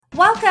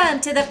Welcome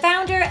to the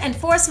Founder and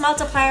Force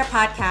Multiplier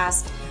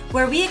podcast,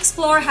 where we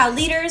explore how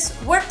leaders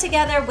work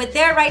together with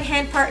their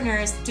right-hand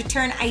partners to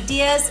turn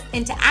ideas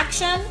into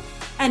action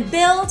and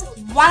build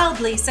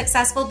wildly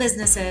successful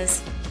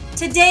businesses.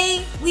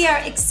 Today, we are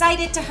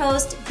excited to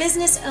host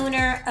business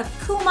owner of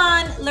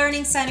Kumon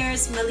Learning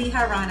Center's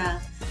Maliha Rana.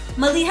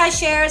 Maliha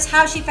shares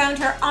how she found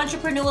her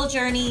entrepreneurial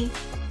journey,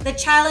 the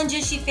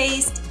challenges she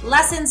faced,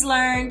 lessons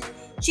learned.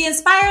 She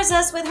inspires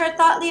us with her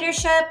thought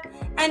leadership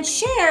and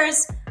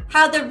shares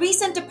how the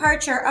recent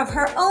departure of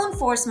her own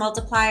force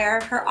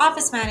multiplier, her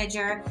office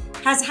manager,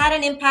 has had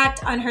an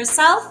impact on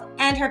herself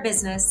and her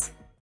business.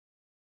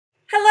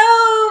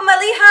 Hello,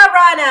 Maliha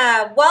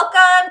Rana.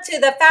 Welcome to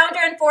the Founder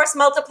and Force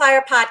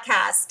Multiplier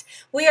podcast.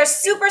 We are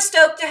super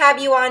stoked to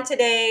have you on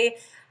today.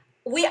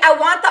 I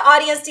want the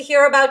audience to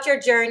hear about your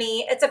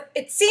journey.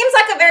 It seems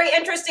like a very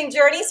interesting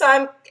journey, so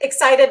I'm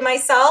excited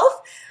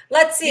myself.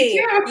 Let's see.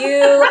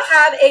 You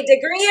have a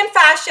degree in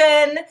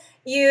fashion.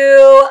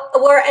 You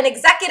were an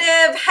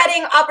executive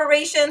heading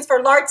operations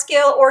for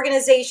large-scale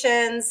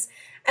organizations.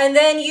 And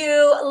then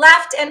you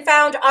left and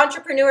found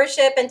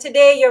entrepreneurship. And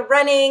today you're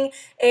running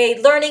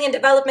a learning and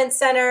development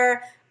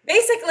center,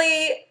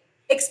 basically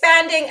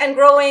expanding and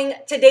growing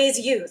today's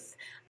youth.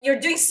 You're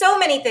doing so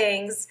many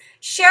things.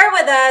 Share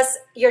with us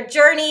your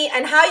journey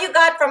and how you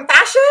got from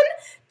fashion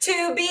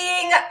to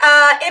being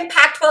an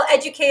impactful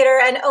educator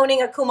and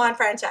owning a Kumon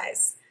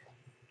franchise.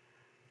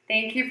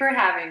 Thank you for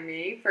having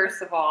me,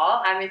 first of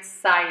all. I'm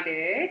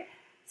excited.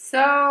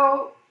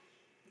 So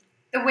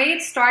the way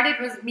it started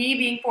was me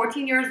being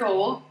 14 years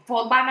old,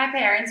 told by my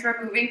parents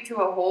we're moving to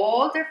a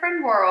whole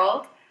different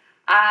world.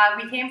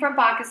 We came from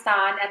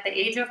Pakistan at the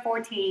age of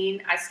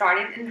 14. I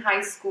started in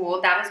high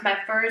school. That was my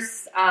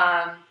first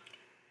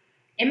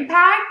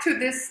impact to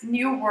this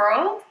new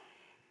world,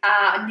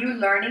 new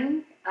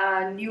learning,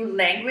 new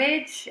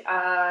language,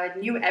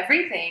 new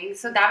everything.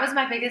 So that was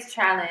my biggest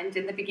challenge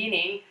in the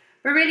beginning.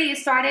 But really, it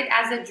started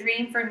as a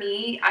dream for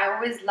me. I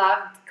always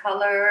loved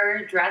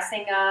color,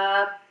 dressing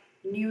up,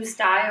 new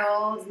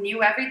styles,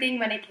 new everything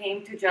when it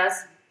came to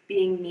just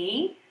being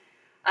me.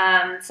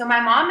 So my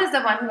mom is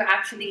the one who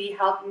actually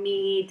helped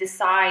me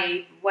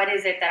decide what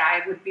is it that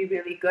I would be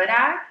really good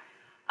at.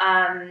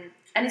 And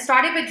it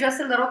started with just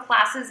a little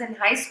classes in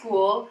high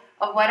school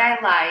of what I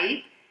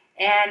like.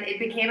 And it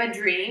became a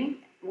dream.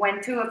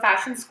 Went to a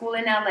fashion school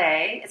in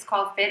LA. It's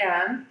called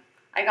FITM.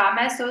 I got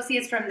my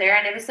associates from there,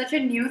 and it was such a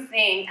new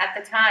thing at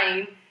the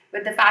time.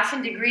 With the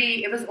fashion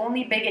degree, it was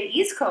only big in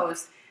East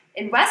Coast.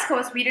 In West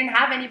Coast, we didn't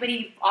have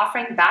anybody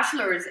offering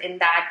bachelors in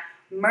that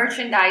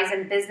merchandise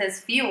and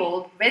business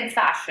field with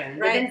fashion,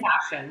 within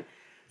fashion.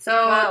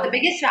 So the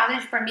biggest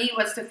challenge for me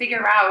was to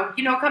figure out,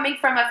 coming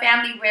from a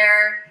family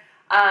where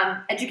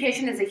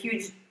education is a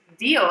huge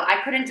deal,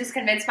 I couldn't just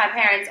convince my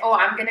parents,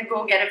 I'm going to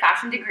go get a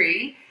fashion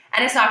degree.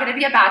 And it's not going to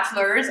be a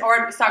bachelor's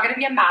or it's not going to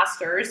be a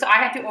master's. So I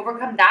had to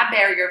overcome that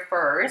barrier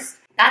first.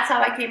 That's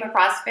how I came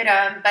across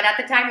FITM. But at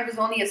the time, it was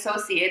only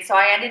associate. So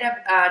I ended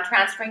up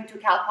transferring to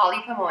Cal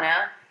Poly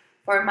Pomona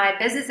for my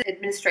business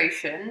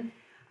administration.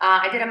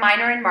 I did a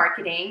minor in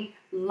marketing,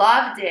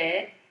 loved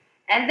it.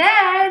 And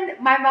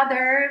then my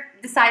mother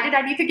decided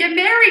I need to get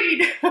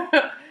married.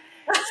 That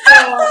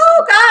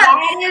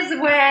is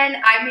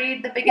when I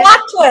made the biggest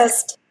plot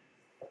twist.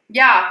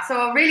 Yeah,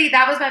 so really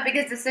that was my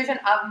biggest decision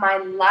of my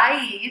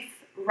life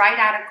right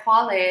out of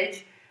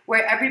college,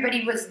 where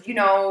everybody was,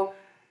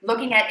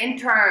 looking at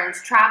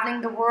interns,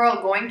 traveling the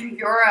world, going to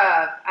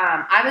Europe.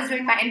 I was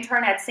doing my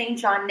intern at St.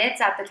 John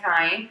Knits at the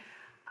time.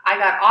 I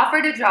got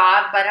offered a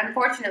job, but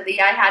unfortunately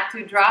I had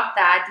to drop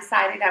that,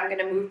 decided I'm going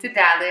to move to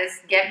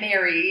Dallas, get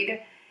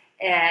married,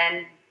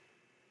 and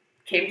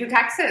came to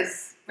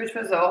Texas, which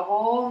was a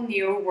whole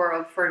new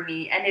world for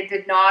me. And it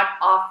did not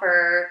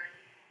offer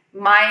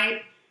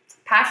my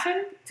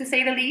passion, to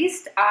say the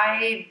least.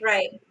 I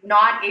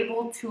not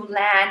able to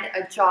land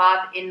a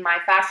job in my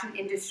fashion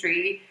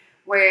industry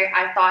where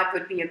I thought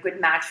would be a good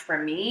match for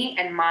me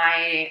and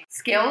my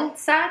skill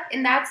set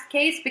in that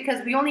case,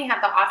 because we only had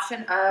the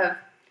option of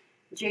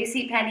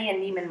JCPenney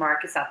and Neiman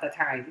Marcus at the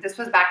time. This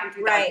was back in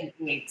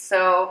 2008.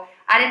 So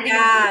I didn't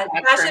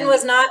think fashion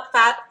was not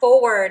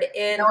forward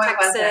in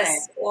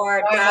Texas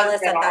or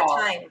Dallas at that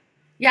time.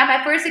 Yeah,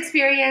 my first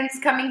experience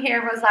coming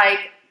here was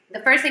like, the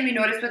first thing we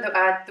noticed with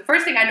the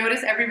first thing I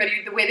noticed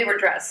everybody the way they were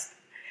dressed,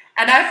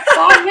 and I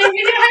thought maybe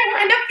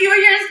in a few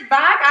years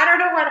back, I don't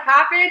know what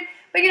happened,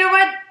 but you know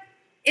what?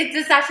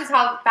 That's just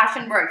how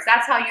fashion works.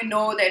 That's how you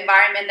know the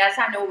environment. That's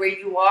how you know where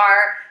you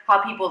are,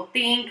 how people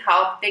think,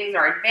 how things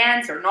are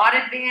advanced or not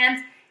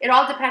advanced. It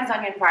all depends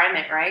on your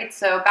environment, right?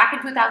 So back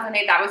in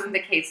 2008, that wasn't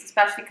the case,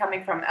 especially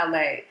coming from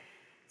LA.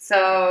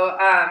 So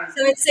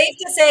it's safe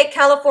to say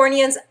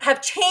Californians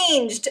have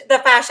changed the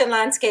fashion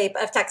landscape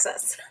of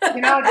Texas. I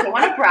don't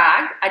want to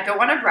brag,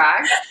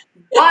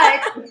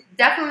 but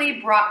definitely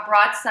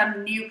brought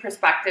some new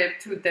perspective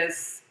to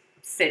this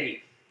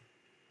city.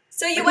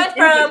 So you went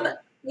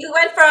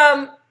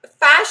from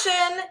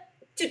fashion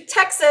to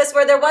Texas,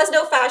 where there was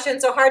no fashion,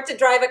 so hard to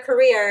drive a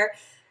career,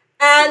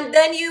 and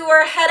then you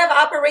were head of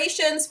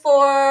operations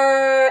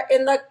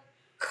in the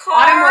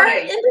car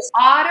industry?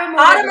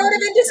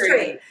 Automotive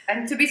industry.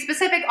 And to be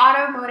specific,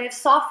 automotive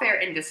software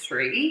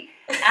industry.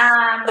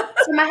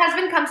 So my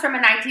husband comes from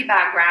an IT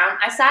background.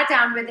 I sat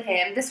down with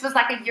him. This was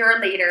like a year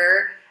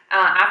later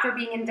after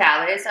being in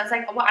Dallas. I was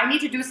like, well, I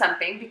need to do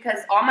something because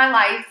all my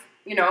life,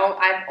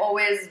 I've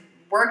always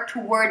worked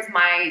towards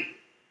my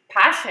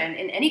passion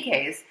in any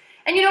case.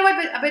 And you know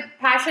what, with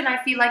passion,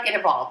 I feel like it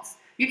evolves.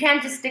 You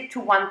can't just stick to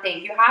one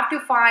thing. You have to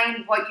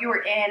find what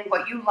you're in,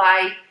 what you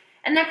like,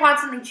 and that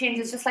constantly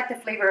changes, just like the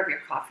flavor of your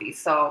coffee.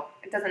 So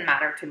it doesn't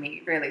matter to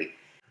me, really.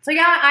 So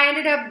yeah, I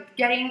ended up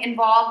getting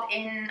involved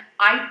in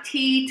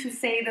IT, to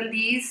say the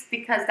least,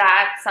 because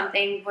that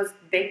something was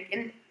big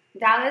in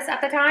Dallas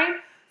at the time.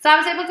 So I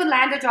was able to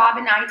land a job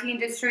in the IT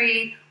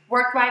industry,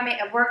 worked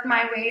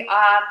my way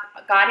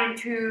up, got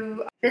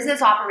into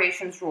business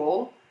operations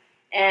role,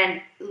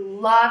 and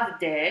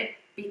loved it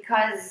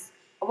because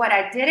what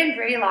I didn't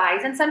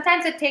realize, and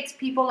sometimes it takes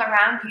people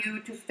around you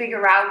to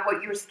figure out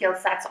what your skill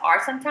sets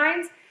are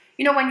sometimes.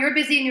 When you're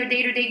busy in your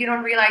day-to-day, you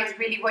don't realize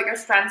really what your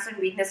strengths and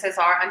weaknesses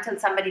are until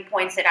somebody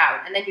points it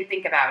out, and then you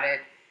think about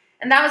it.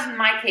 And that was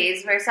my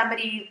case, where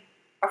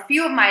a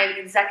few of my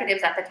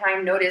executives at the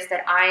time noticed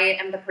that I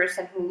am the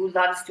person who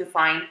loves to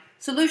find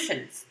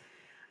solutions.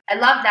 I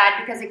love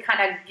that because it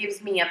kind of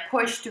gives me a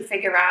push to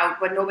figure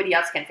out what nobody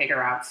else can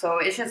figure out. So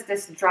it's just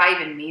this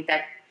drive in me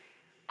that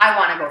I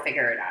want to go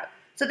figure it out.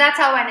 So that's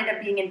how I ended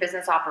up being in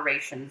business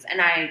operations.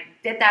 And I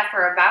did that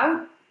for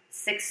about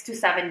 6 to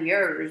 7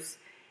 years.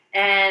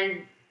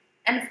 And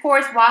of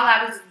course, while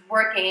I was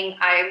working,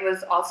 I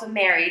was also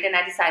married and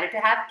I decided to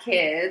have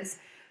kids.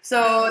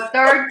 So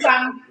third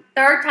time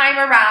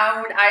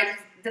around, I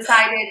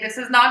decided this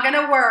is not going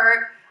to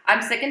work.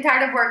 I'm sick and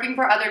tired of working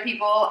for other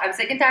people. I'm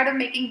sick and tired of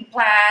making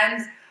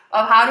plans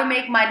of how to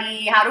make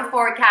money, how to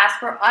forecast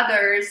for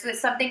others. So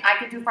it's something I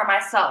could do for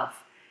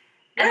myself.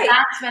 And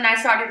that's when I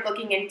started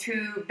looking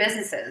into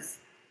businesses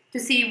to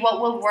see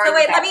what will work. So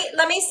wait,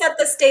 let me set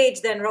the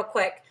stage then real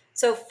quick.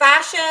 So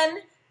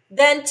fashion,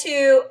 then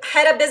to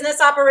head of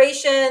business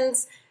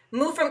operations,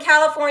 moved from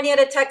California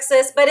to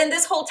Texas. But in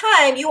this whole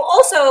time, you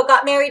also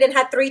got married and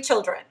had 3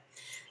 children.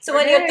 So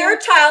when your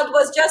third child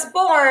was just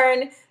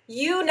born,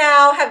 you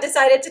now have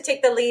decided to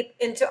take the leap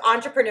into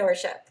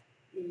entrepreneurship.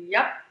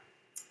 Yep.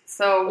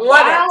 So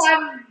love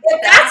it.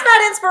 If that's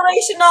not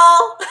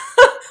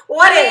inspirational,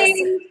 what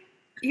is?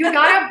 You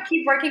gotta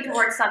keep working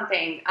towards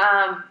something.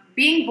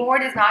 Being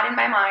bored is not in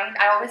my mind.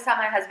 I always tell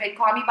my husband,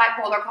 call me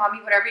bipolar, call me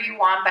whatever you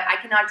want, but I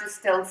cannot just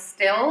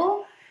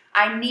still.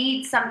 I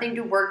need something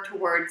to work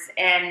towards.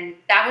 And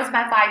that was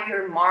my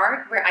 5-year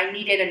mark where I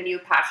needed a new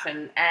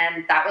passion.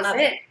 And that was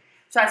it.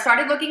 So I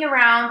started looking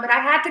around, but I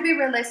had to be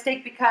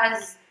realistic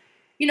because,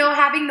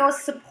 having no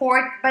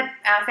support, but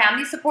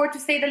family support to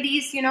say the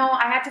least,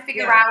 I had to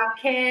figure out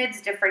kids,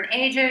 different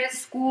ages,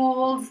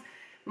 schools,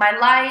 my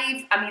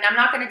life. I mean, I'm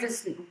not going to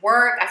just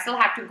work. I still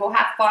have to go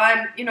have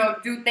fun,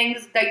 do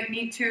things that you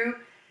need to.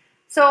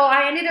 So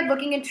I ended up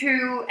looking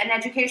into an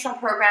educational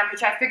program,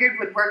 which I figured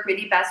would work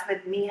really best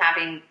with me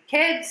having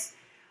kids.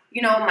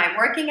 My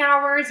working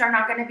hours are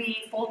not going to be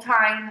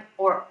full-time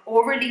or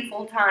overly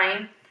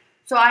full-time.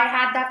 So I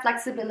had that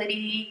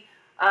flexibility.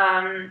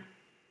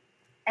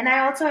 And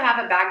I also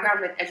have a background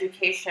with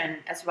education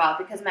as well,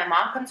 because my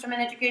mom comes from an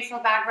educational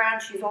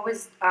background. She's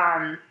always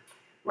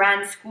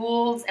ran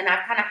schools, and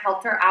I've kind of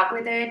helped her out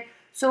with it.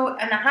 So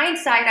in the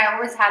hindsight, I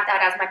always had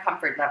that as my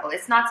comfort level.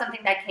 It's not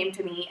something that came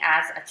to me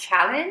as a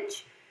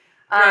challenge.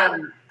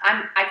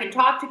 I can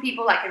talk to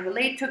people, I can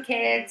relate to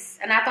kids,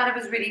 and I thought it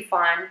was really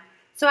fun.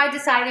 So I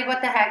decided,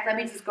 what the heck, let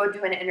me just go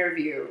do an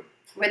interview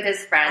with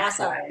this franchise.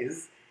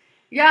 Awesome.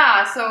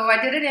 Yeah, so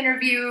I did an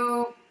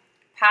interview,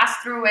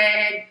 passed through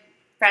it,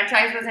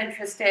 franchise was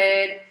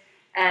interested,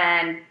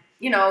 and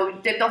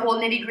did the whole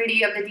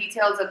nitty-gritty of the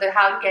details of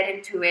how to get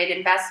into it,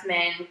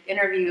 investment,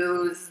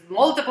 interviews,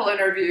 multiple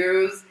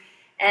interviews.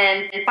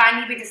 And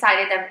finally, we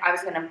decided that I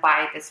was going to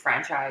buy this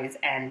franchise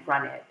and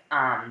run it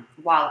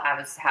while I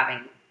was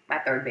having my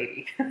third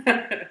baby.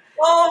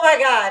 Oh, my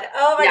God.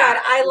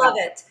 I love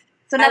it.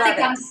 So nothing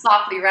comes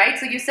softly, right?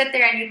 So you sit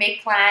there and you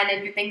make plan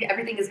and you think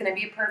everything is going to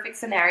be a perfect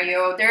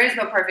scenario. There is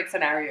no perfect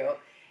scenario.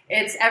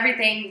 It's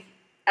everything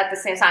at the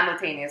same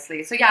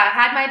simultaneously. So yeah, I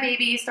had my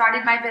baby,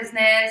 started my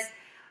business.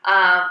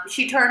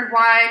 She turned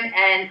 1,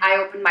 and I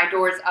opened my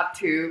doors up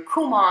to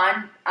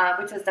Kumon,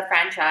 which is the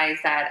franchise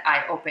that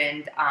I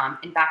opened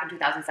back in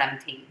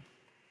 2017.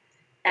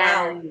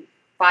 And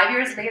wow. 5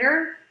 years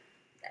later,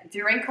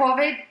 during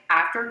COVID,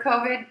 after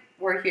COVID,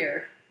 we're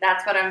here.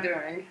 That's what I'm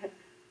doing.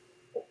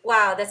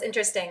 Wow, that's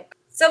interesting.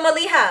 So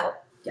Maliha,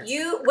 yes.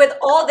 You, with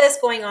all this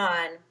going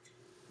on,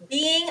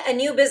 being a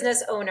new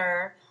business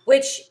owner,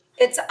 which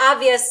it's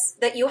obvious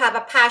that you have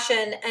a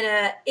passion and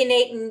an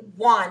innate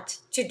want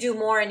to do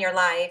more in your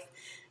life.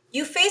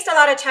 You faced a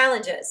lot of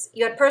challenges.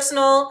 You had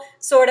personal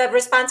sort of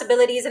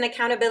responsibilities and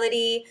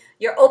accountability.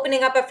 You're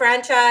opening up a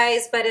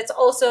franchise, but it's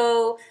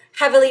also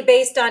heavily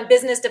based on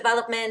business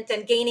development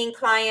and gaining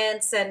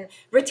clients and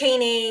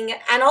retaining.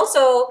 And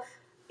also,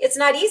 it's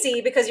not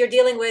easy because you're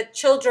dealing with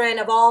children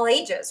of all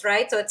ages,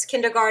 right? So it's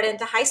kindergarten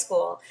to high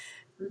school.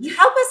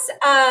 help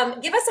us,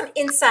 give us some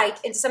insight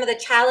into some of the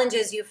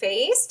challenges you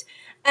faced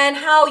and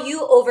how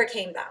you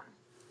overcame them.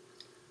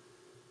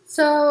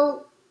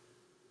 So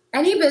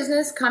any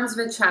business comes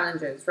with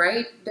challenges,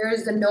 right?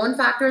 There's the known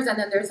factors and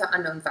then there's the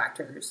unknown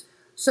factors.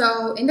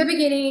 So in the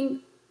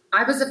beginning,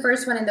 I was the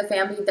first one in the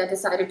family that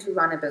decided to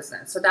run a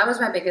business. So that was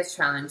my biggest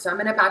challenge. So I'm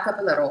going to back up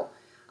a little.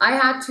 I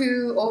had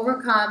to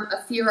overcome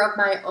a fear of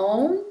my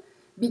own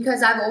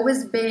because I've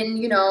always been,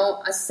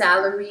 a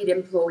salaried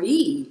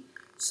employee.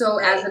 So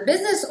as a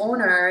business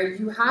owner,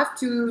 you have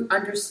to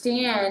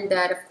understand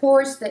that, of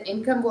course, the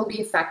income will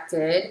be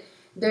affected.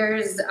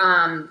 There's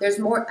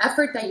more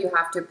effort that you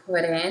have to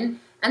put in.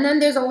 And then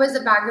there's always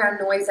the background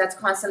noise that's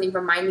constantly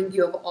reminding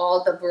you of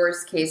all the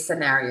worst case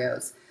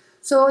scenarios.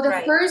 So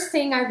the first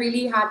thing I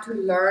really had to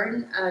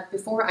learn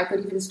before I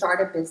could even start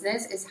a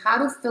business is how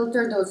to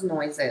filter those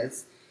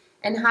noises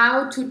and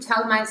how to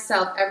tell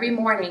myself every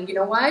morning, you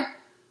know what?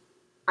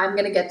 I'm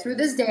going to get through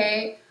this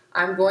day.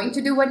 I'm going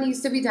to do what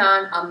needs to be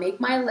done. I'll make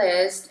my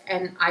list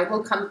and I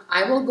will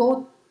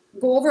go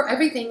over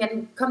everything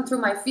and come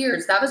through my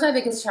fears. That was my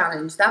biggest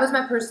challenge. That was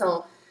my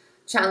personal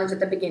challenge at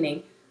the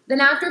beginning.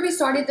 Then after we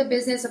started the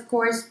business, of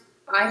course,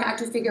 I had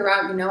to figure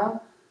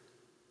out,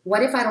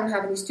 what if I don't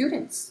have any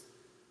students?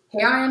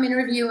 Here I am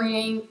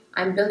interviewing,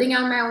 I'm building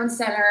out my own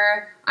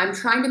center, I'm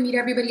trying to meet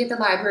everybody at the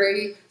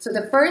library. So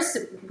the first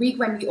week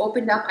when we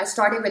opened up, I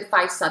started with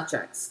 5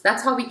 subjects.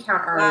 That's how we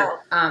count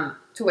our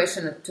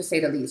tuition, to say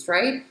the least,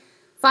 right?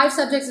 5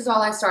 subjects is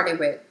all I started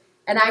with.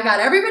 And I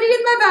got everybody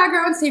in my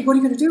background saying, what are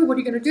you going to do? What are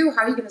you going to do?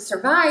 How are you going to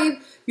survive?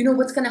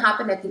 What's going to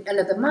happen at the end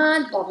of the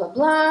month, blah, blah,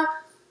 blah. I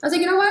was like,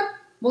 you know what?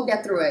 We'll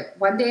get through it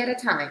one day at a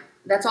time.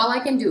 That's all I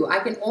can do. I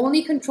can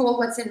only control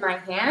what's in my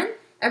hand.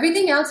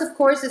 Everything else, of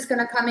course, is going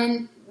to come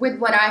in with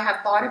what I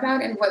have thought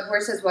about and what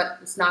versus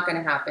what's not going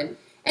to happen.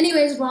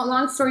 Anyways,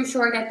 long story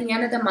short, at the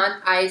end of the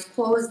month, I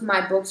closed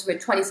my books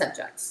with 20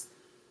 subjects.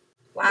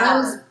 Wow.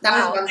 That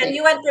was one thing. And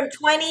you went from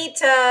 20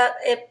 to,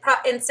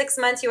 in 6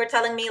 months, you were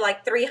telling me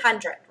like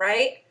 300,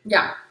 right?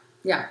 Yeah.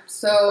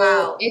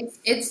 So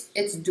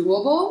it's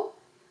doable.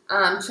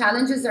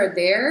 Challenges are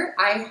there.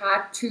 I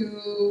had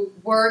to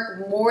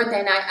work more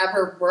than I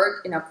ever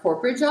worked in a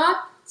corporate job,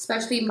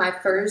 especially my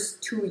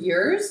first 2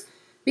 years.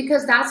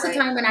 Because that's the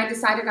time when I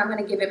decided I'm going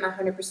to give it my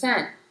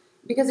 100%.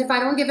 Because if I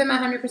don't give it my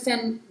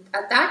 100%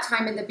 at that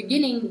time in the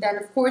beginning, then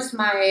of course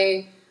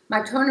my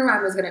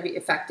turnaround was going to be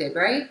affected,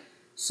 right?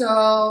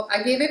 So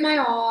I gave it my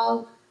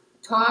all,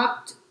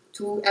 talked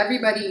to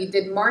everybody,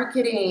 did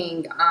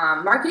marketing.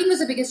 Marketing was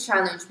the biggest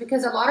challenge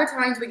because a lot of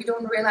times what you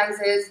don't realize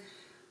is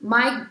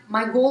my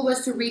goal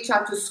was to reach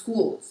out to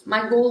schools.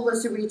 My goal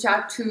was to reach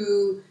out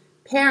to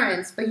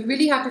parents. But you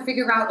really have to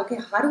figure out, okay,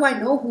 how do I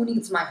know who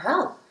needs my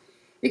help?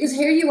 Because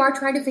here you are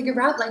trying to figure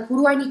out, like,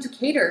 who do I need to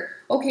cater?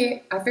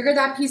 Okay, I figured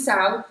that piece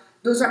out.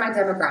 Those are my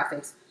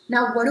demographics.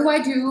 Now, what do I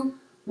do?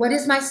 What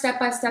is my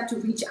step-by-step to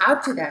reach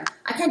out to them?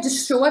 I can't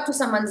just show up to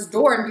someone's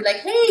door and be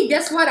like, hey,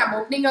 guess what? I'm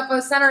opening up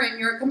a center in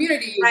your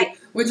community. Right.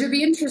 Would you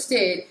be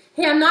interested?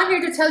 Hey, I'm not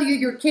here to tell you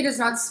your kid is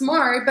not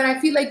smart, but I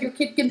feel like your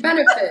kid can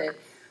benefit.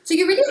 So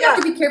you really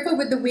have to be careful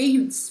with the way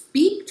you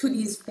speak to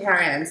these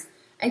parents.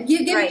 And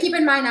keep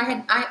in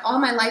mind, all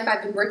my life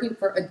I've been working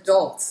for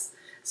adults.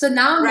 So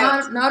now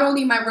not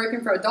only am I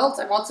working for adults,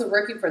 I'm also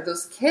working for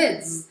those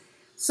kids.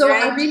 So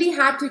I really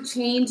had to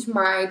change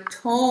my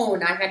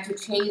tone. I had to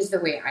change the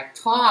way I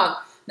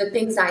talk, the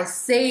things I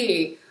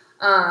say.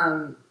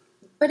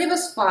 But it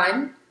was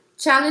fun.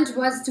 Challenge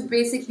was to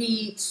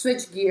basically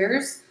switch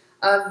gears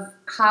of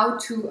how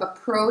to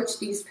approach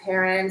these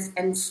parents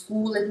and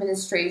school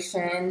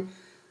administration,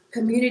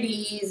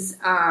 communities.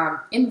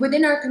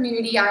 Within our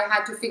community, I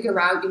had to figure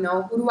out,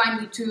 who do I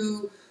need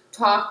to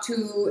talk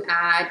to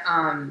at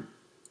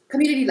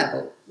community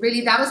level.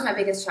 Really, that was my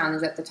biggest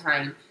challenge at the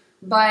time.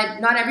 But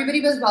not everybody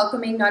was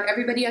welcoming. Not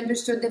everybody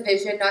understood the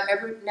vision.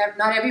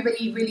 Not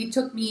everybody really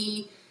took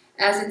me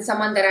as in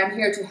someone that I'm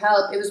here to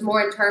help. It was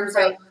more in terms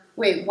of,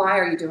 wait, why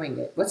are you doing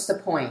it? What's the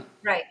point?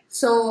 Right.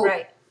 So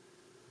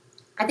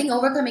I think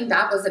overcoming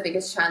that was the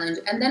biggest challenge.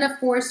 And then, of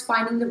course,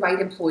 finding the right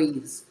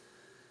employees.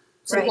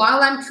 So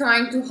while I'm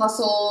trying to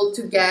hustle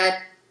to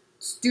get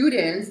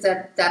students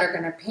that are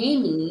going to pay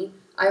me,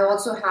 I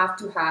also have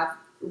to have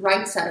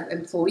right set of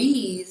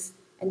employees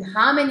and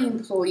how many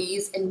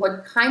employees and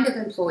what kind of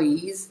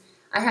employees.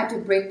 I had to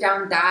break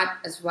down that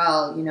as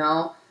well,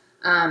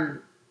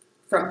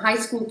 from high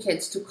school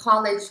kids to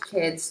college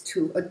kids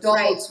to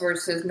adults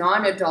versus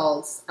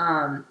non-adults,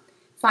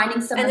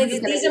 finding someone. And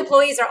these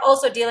employees are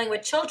also dealing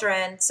with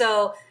children.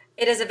 So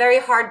it is a very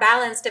hard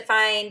balance to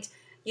find,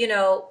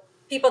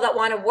 people that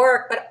want to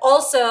work, but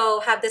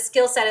also have the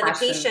skill set and the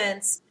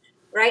patience,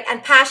 right?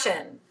 And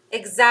passion.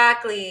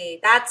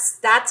 Exactly.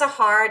 That's a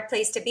hard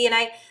place to be. And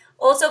I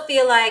also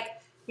feel like,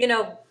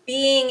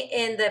 being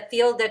in the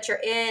field that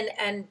you're in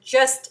and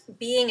just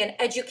being an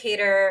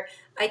educator,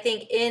 I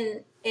think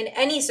in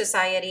any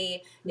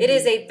society, it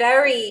is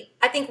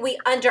I think we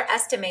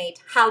underestimate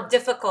how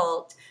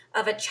difficult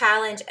of a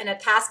challenge and a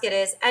task it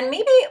is. And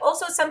maybe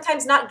also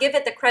sometimes not give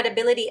it the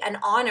credibility and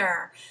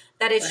honor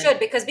that it should,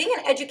 because being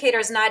an educator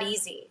is not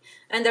easy.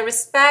 And the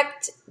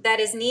respect that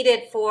is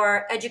needed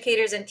for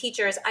educators and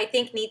teachers, I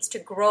think, needs to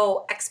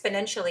grow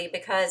exponentially,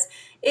 because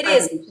it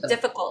is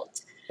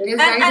difficult. It is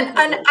very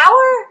difficult.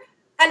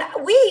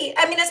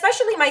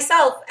 Especially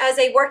myself as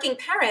a working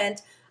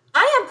parent,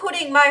 I am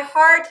putting my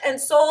heart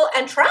and soul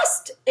and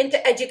trust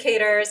into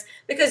educators,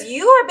 because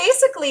you are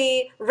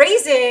basically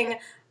raising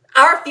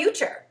our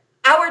future,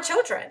 our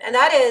children. And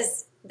that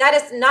is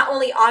not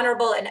only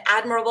honorable and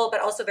admirable, but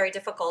also very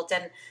difficult.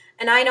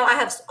 And I know I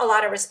have a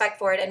lot of respect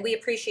for it, and we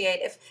appreciate,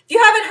 if you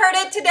haven't heard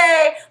it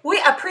today,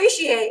 we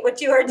appreciate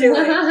what you are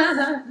doing.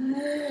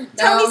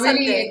 Tell me something.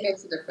 Really, it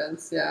makes a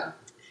difference, yeah.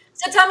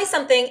 So tell me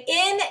something.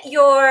 In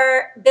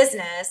your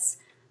business,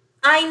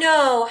 I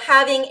know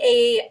having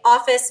a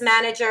office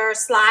manager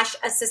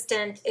 /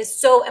 assistant is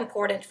so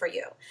important for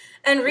you.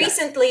 And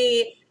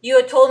recently you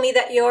had told me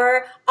that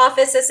your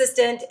office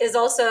assistant is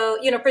also,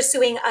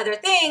 pursuing other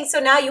things.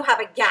 So now you have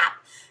a gap.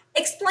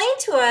 Explain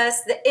to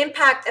us the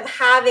impact of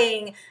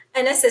having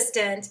an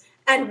assistant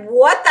and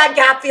what that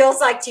gap feels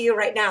like to you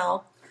right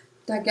now.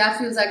 That gap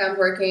feels like I'm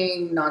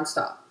working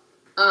nonstop.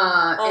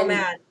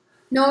 Man.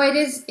 No, it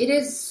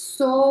is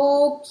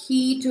so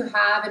key to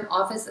have an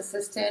office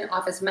assistant,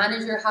 office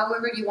manager,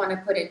 however you want to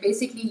put it.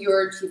 Basically,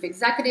 your chief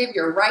executive,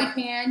 your right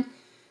hand,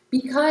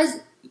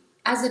 because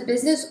as a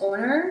business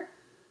owner,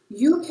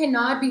 you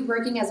cannot be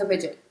working as a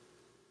widget.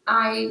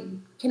 I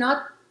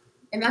cannot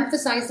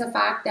emphasize the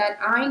fact that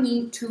I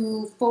need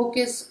to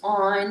focus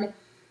on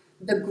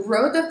the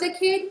growth of the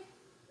kid,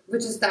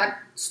 which is that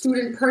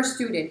student per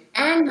student,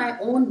 and my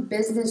own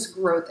business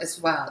growth as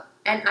well.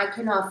 And I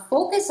cannot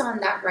focus on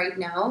that right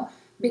now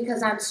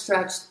because I'm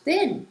stretched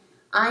thin.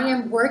 I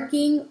am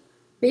working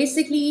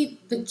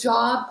basically the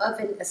job of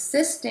an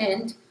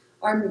assistant,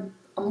 or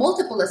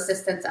multiple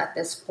assistants at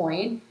this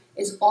point,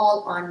 is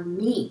all on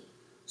me.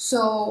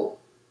 So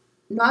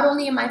not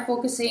only am I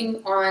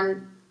focusing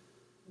on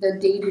the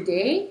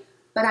day-to-day,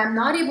 but I'm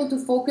not able to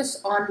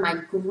focus on my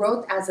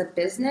growth as a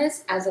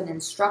business, as an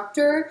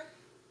instructor,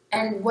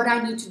 and what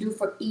I need to do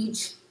for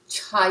each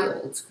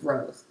child's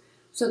growth.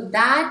 So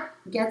that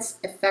gets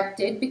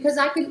affected because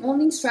I can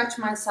only stretch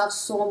myself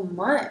so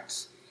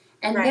much.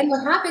 And then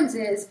what happens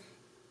is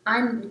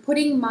I'm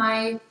putting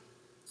I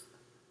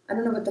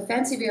don't know what the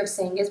fancy way of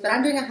saying is, but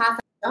I'm doing a half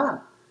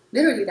job.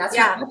 Literally, that's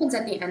what happens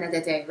at the end of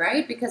the day,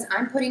 right? Because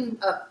I'm putting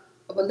a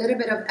little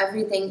bit of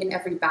everything in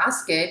every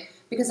basket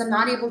because I'm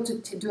not able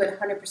to do it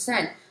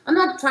 100%. I'm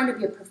not trying to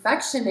be a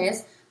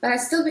perfectionist, but I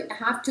still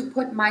have to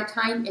put my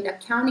time in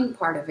accounting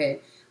part of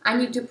it. I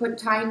need to put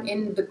time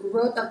in the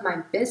growth of my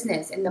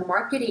business, in the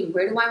marketing.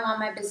 Where do I want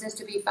my business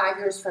to be 5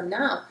 years from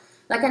now?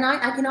 And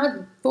I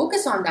cannot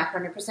focus on that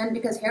 100%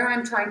 because here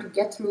I'm trying to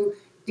get through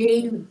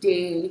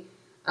day-to-day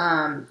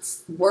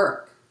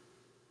work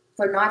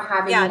for not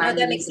having my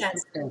that makes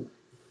sense.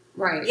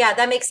 Right. Yeah,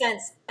 that makes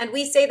sense. And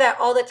we say that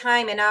all the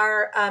time in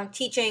our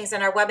teachings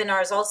and our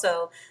webinars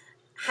also.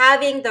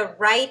 Having the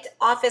right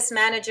office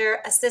manager,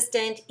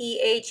 assistant,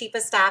 EA, chief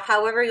of staff,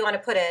 however you want to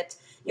put it,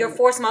 your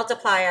force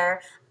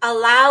multiplier,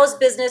 allows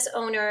business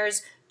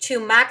owners to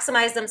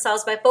maximize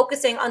themselves by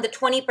focusing on the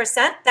 20%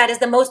 that is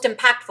the most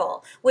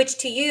impactful, which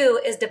to you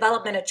is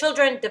development of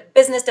children, the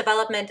business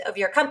development of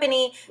your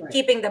company,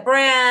 keeping the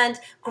brand,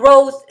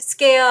 growth,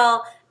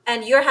 scale,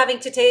 and you're having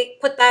to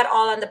put that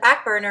all on the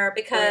back burner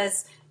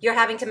because you're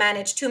having to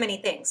manage too many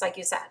things, like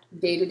you said.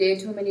 Day-to-day,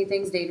 too many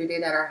things day-to-day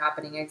that are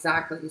happening,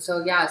 exactly.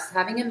 So yes,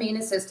 having a main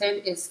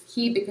assistant is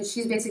key because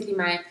she's basically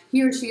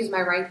he or she is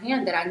my right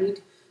hand that I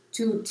need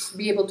to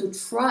be able to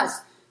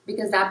trust,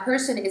 because that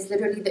person is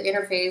literally the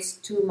interface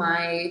to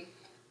my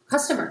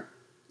customer,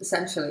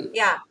 essentially.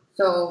 Yeah.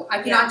 So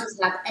I cannot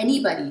just have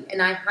anybody,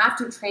 and I have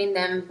to train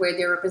them where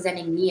they're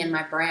representing me and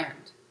my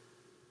brand.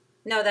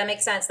 No, that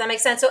makes sense.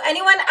 So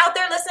anyone out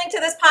there listening to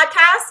this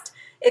podcast,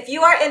 if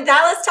you are in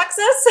Dallas,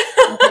 Texas,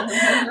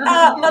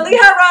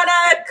 Maliha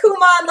Rana,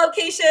 Kumon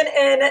location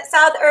in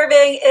South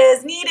Irving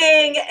is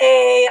needing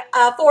a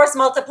force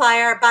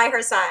multiplier by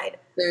her side.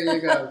 There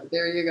you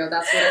go.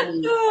 That's what I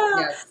need.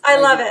 Yes, I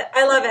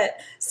love it.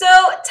 So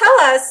tell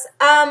us,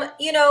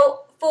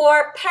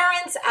 for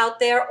parents out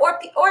there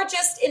or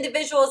just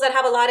individuals that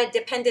have a lot of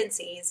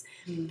dependencies,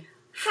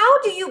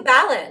 how do you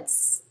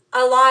balance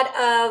a lot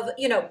of,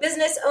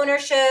 business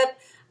ownership,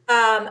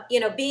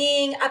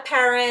 being a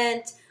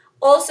parent,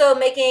 also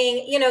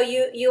making,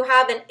 you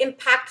have an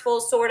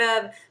impactful sort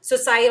of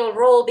societal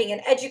role being an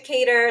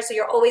educator. So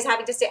you're always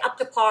having to stay up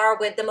to par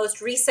with the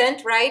most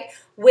recent,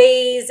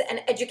 ways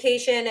and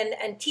education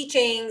and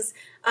teachings.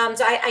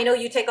 So I know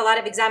you take a lot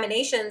of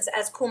examinations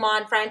as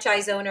Kumon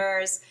franchise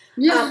owners.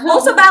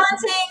 Also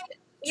balancing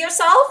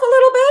yourself a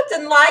little bit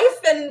in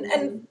life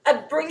and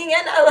bringing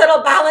in a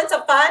little balance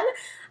of fun.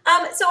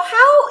 So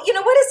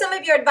what is some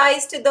of your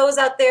advice to those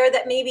out there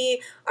that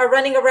maybe are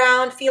running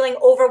around feeling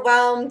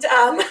overwhelmed,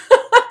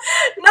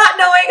 not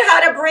knowing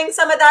how to bring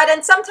some of that?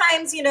 And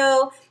sometimes,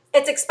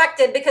 it's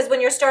expected because when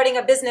you're starting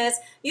a business,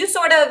 you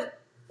sort of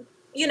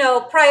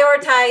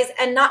prioritize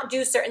and not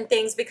do certain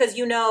things because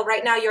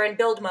right now you're in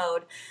build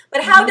mode.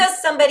 But how does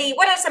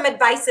what are some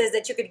advices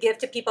that you could give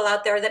to people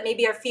out there that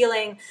maybe are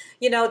feeling,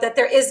 that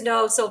there is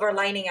no silver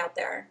lining out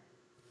there?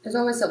 There's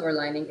always silver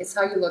lining. It's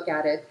how you look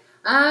at it.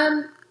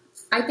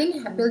 I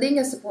think building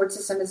a support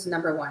system is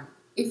number one.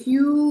 If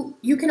you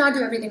cannot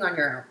do everything on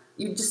your own.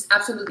 You just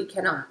absolutely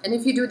cannot. And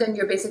if you do, then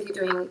you're basically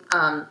doing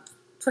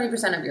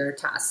 20% of your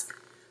task.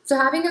 So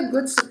having a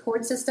good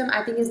support system,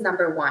 I think, is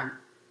number one.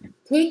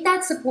 Take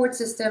that support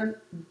system,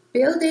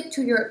 build it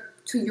to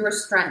your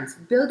strengths.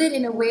 Build it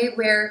in a way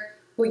where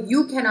what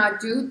you cannot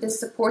do, the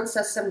support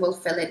system will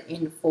fill it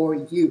in for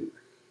you.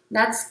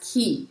 That's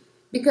key.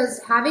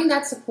 Because having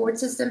that support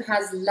system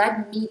has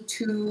led me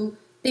to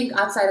think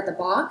outside of the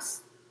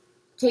box,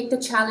 take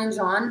the challenge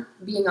on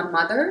being a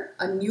mother,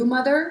 a new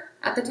mother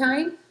at the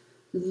time,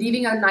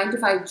 leaving a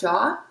 9-to-5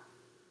 job,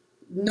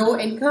 no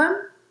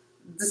income,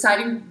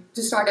 deciding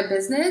to start a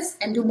business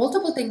and do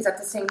multiple things at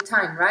the same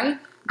time, right?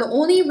 The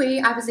only way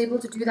I was able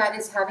to do that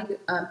is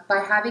by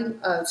having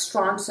a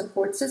strong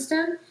support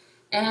system,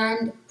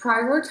 and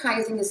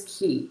prioritizing is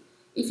key.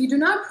 If you do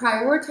not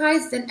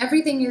prioritize, then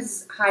everything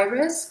is high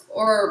risk,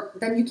 or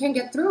then you can't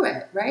get through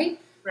it, right?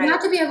 You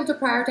have to be able to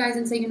prioritize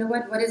and say,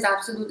 what is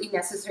absolutely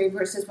necessary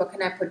versus what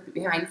can I put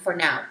behind for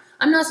now.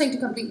 I'm not saying to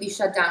completely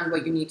shut down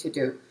what you need to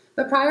do,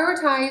 but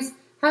prioritize,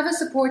 have a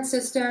support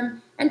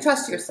system, and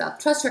trust yourself.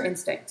 Trust your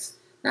instincts.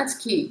 That's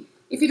key.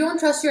 If you don't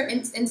trust your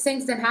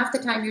instincts, then half the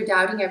time you're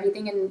doubting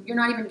everything and you're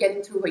not even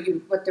getting through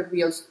what the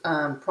real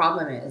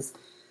problem is.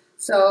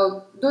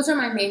 So those are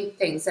my main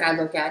things that I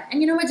look at.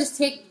 And just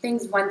take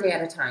things one day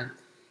at a time.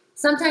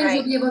 Sometimes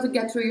you'll be able to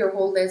get through your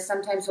whole list.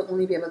 Sometimes you'll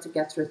only be able to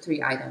get through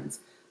 3 items.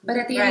 But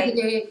at the end of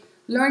the day,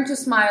 learn to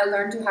smile,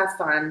 learn to have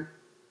fun,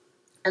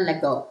 and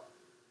let go.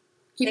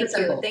 Keep it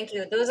simple. Thank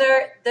you.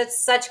 That's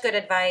such good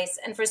advice.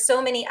 And for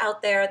so many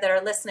out there that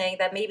are listening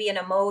that may be in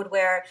a mode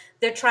where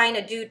they're trying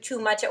to do too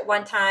much at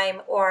one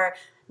time, or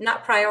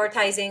not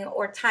prioritizing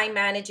or time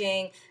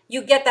managing,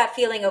 you get that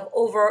feeling of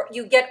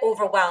you get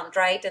overwhelmed,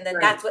 right? And then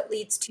that's what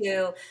leads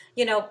to,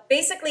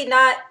 basically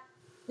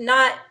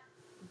not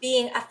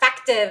being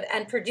effective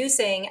and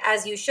producing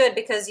as you should,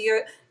 because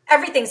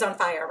everything's on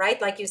fire, right?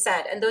 Like you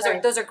said. And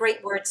those are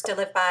great words to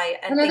live by.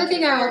 And another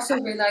thing I also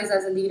realized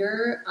as a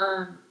leader,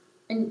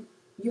 and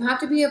you have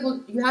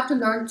to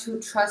learn to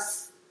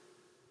trust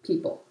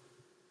people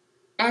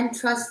and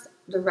trust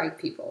the right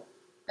people.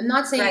 I'm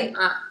not saying,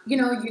 you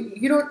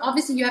don't,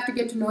 obviously you have to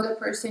get to know the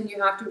person,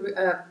 you have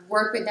to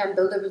work with them,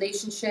 build a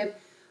relationship.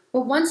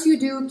 But once you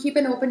do, keep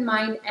an open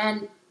mind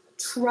and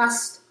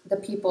trust the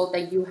people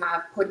that you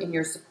have put in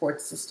your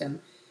support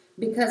system.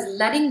 Because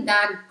letting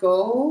that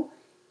go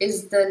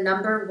is the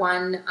number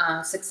one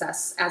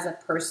success as a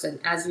person,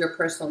 as your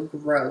personal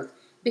growth.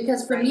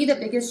 Because for me, the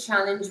biggest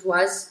challenge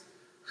was,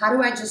 how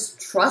do I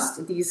just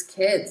trust these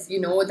kids,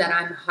 that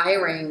I'm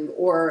hiring,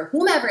 or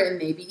whomever it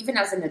may be, even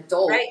as an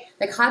adult? Right.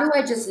 Like, how do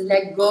I just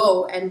let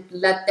go and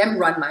let them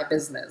run my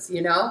business,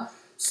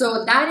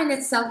 So that in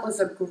itself was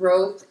a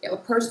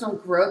personal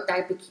growth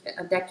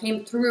that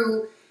came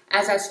through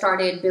as I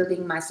started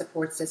building my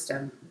support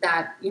system.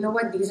 That,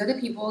 these are the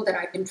people that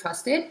I've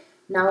entrusted.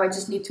 Now I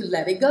just need to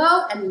let it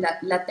go and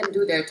let them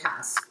do their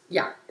task.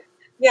 Yeah.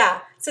 Yeah.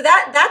 So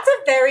that's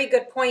a very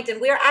good point.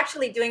 And we're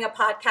actually doing a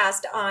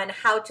podcast on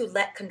how to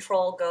let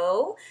control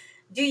go.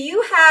 Do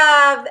you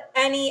have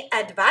any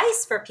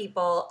advice for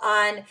people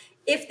on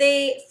if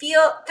they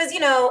feel, because,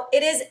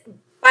 it is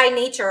by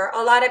nature,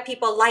 a lot of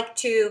people like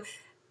to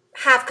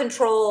have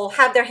control,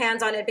 have their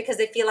hands on it because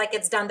they feel like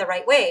it's done the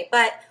right way.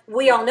 But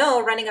we all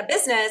know running a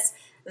business,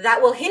 that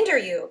will hinder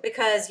you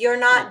because you're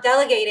not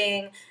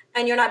delegating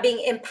and you're not being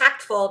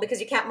impactful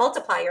because you can't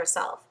multiply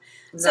yourself.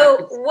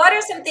 Exactly. So what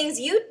are some things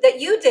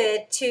that you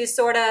did to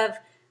sort of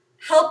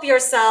help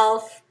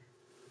yourself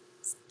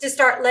to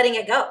start letting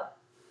it go,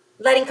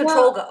 letting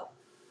control go?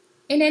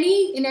 In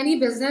any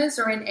business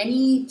or in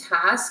any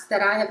task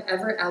that I have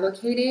ever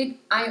allocated,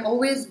 I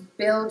always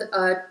build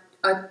a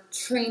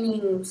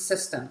training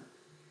system.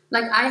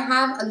 Like, I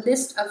have a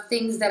list of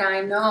things that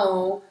I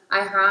know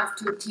I have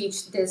to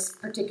teach this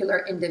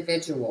particular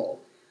individual.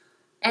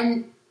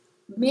 And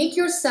make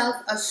yourself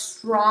a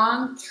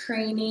strong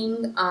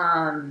training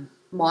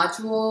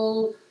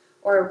module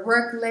or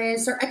work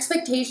list or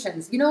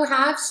expectations.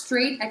 Have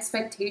straight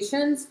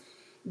expectations,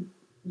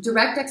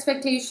 direct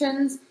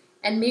expectations,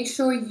 and make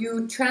sure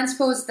you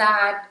transpose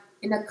that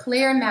in a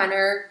clear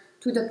manner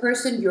to the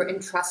person you're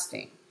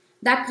entrusting.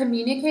 That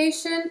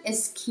communication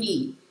is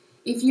key.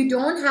 If you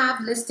don't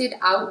have listed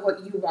out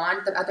what you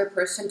want the other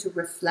person to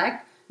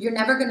reflect, you're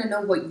never going to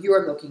know what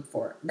you're looking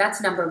for. That's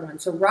number one.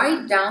 So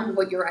write down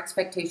what your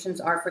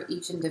expectations are for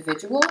each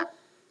individual,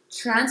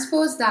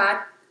 transpose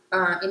that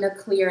in a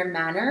clear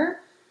manner,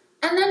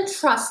 and then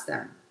trust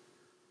them.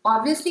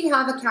 Obviously,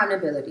 have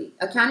accountability.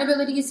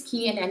 Accountability is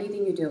key in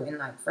anything you do in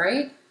life,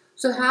 right?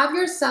 So have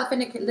yourself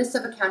in a list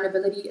of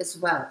accountability as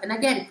well. And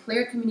again,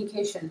 clear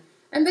communication.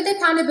 And with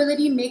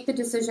accountability, make the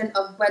decision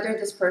of whether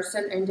this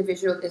person or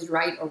individual is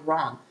right or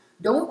wrong.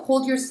 Don't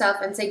hold yourself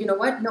and say, you know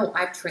what? No,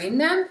 I've trained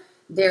them.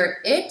 they're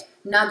it.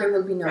 Now there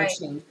will be no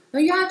change. No,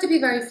 you have to be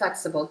very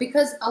flexible,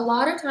 because a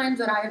lot of times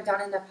what I have done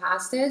in the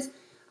past is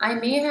I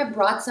may have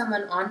brought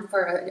someone on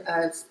for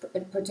a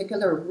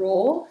particular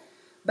role,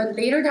 but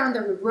later down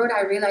the road,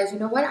 I realized, you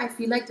know what? I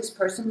feel like this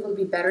person will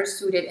be better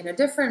suited in a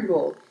different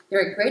role.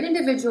 They're a great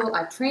individual.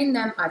 I've trained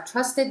them. I've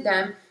trusted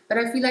them, but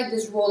I feel like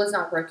this role is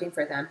not working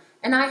for them.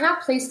 And I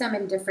have placed them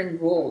in different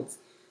roles.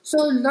 So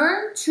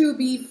learn to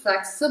be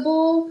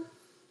flexible,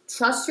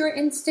 trust your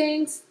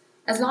instincts.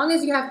 As long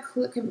as you have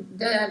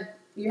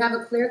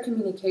a clear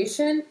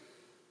communication,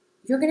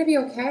 you're going to be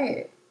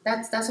okay.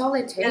 That's all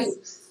it takes.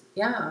 Yes.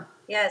 Yeah.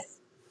 Yes.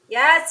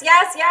 Yes,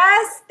 yes,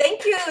 yes.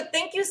 Thank you.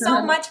 Thank you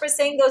so much for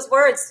saying those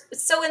words.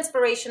 It's so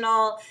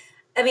inspirational.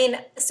 I mean,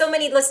 so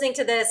many listening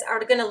to this are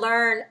going to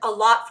learn a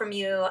lot from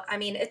you. I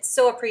mean, it's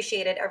so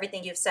appreciated,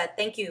 everything you've said.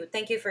 Thank you.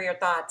 Thank you for your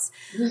thoughts.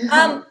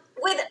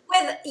 With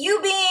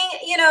you being,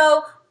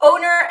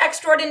 owner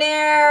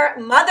extraordinaire,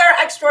 mother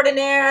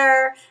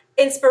extraordinaire,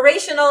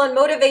 inspirational and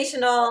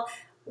motivational,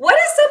 what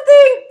is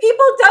something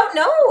people don't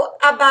know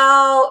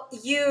about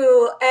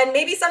you, and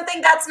maybe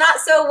something that's not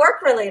so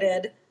work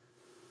related?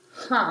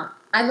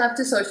 I love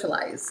to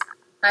socialize.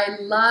 I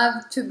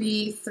love to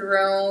be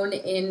thrown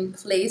in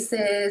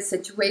places,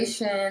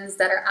 situations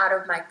that are out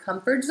of my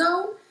comfort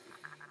zone,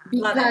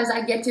 because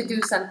I get to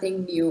do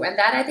something new. And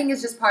that, I think,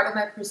 is just part of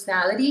my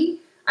personality.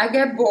 I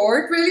get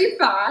bored really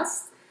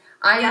fast.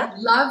 I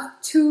love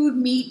to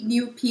meet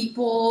new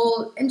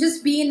people and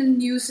just be in a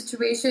new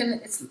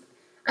situation.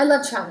 I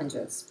love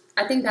challenges.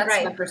 I think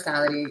that's my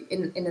personality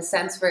in a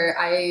sense, where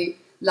I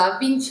love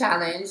being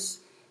challenged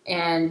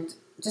and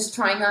just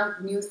trying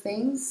out new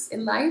things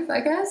in life,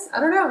 I guess. I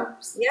don't know.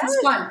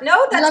 It's fun.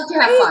 No, that's I love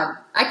to have fun.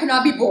 I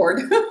cannot be bored.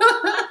 You have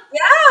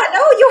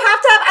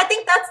to have, I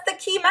think that's the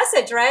key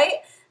message, right?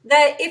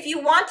 That if you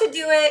want to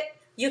do it,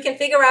 you can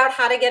figure out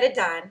how to get it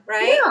done,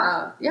 right?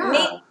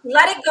 Yeah.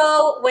 Let it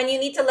go when you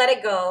need to let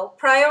it go.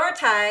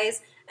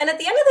 Prioritize. And at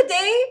the end of the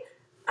day,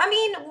 I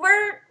mean,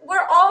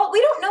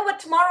 we don't know what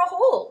tomorrow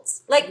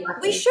holds. Like,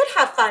 we should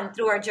have fun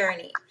through our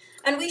journey.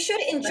 And we should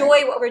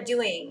enjoy what we're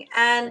doing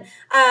and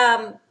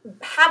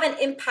have an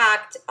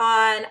impact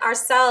on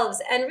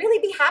ourselves and really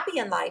be happy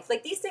in life.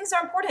 Like, these things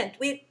are important.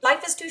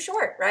 Life is too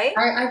short, right?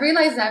 I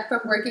realize that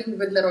from working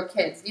with little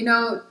kids.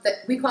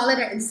 We call it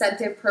an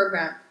incentive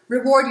program.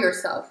 Reward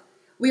yourself.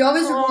 We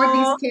always reward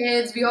these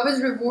kids. We always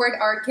reward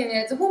our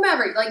kids,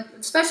 whomever. Like,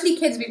 especially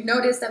kids, we've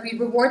noticed that we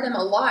reward them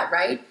a lot,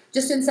 right?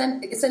 It's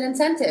an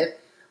incentive.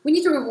 We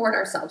need to reward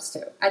ourselves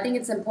too. I think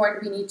it's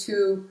important. We need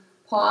to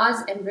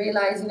pause and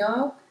realize,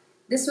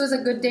 this was a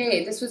good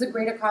day. This was a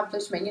great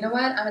accomplishment. You know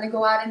what? I'm going to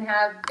go out and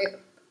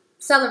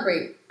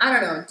celebrate. I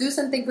don't know. Do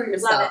something for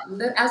yourself.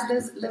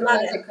 As little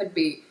as it could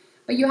be.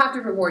 But you have to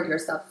reward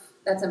yourself.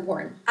 That's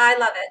important. I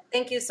love it.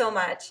 Thank you so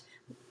much.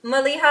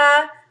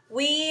 Maliha,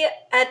 we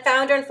at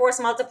Founder and Force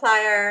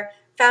Multiplier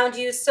found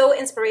you so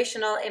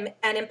inspirational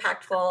and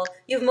impactful.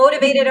 You've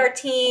motivated our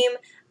team.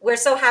 We're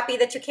so happy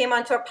that you came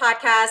onto our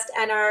podcast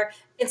and are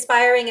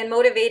inspiring and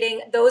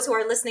motivating those who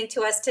are listening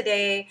to us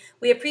today.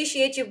 We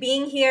appreciate you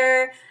being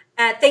here.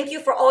 Thank you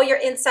for all your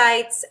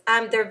insights.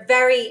 They're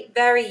very,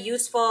 very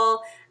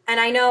useful. And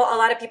I know a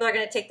lot of people are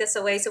going to take this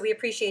away. So we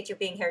appreciate you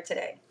being here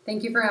today.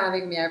 Thank you for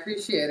having me. I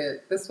appreciate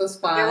it. This was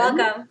fun. You're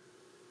welcome.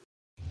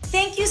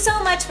 Thank you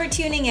so much for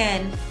tuning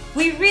in.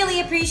 We really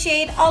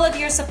appreciate all of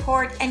your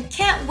support and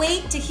can't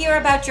wait to hear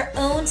about your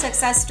own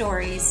success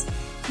stories.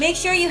 Make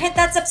sure you hit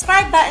that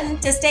subscribe button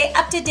to stay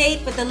up to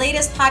date with the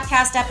latest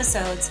podcast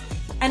episodes.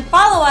 And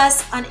follow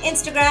us on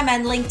Instagram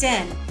and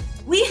LinkedIn.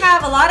 We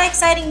have a lot of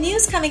exciting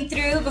news coming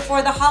through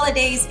before the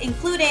holidays,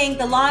 including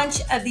the launch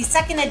of the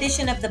second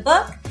edition of the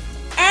book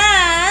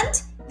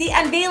and the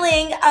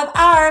unveiling of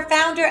our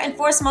Founder and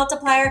Force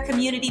Multiplier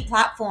community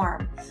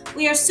platform.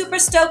 We are super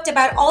stoked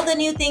about all the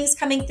new things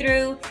coming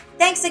through.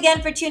 Thanks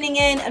again for tuning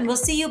in, and we'll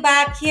see you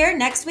back here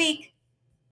next week.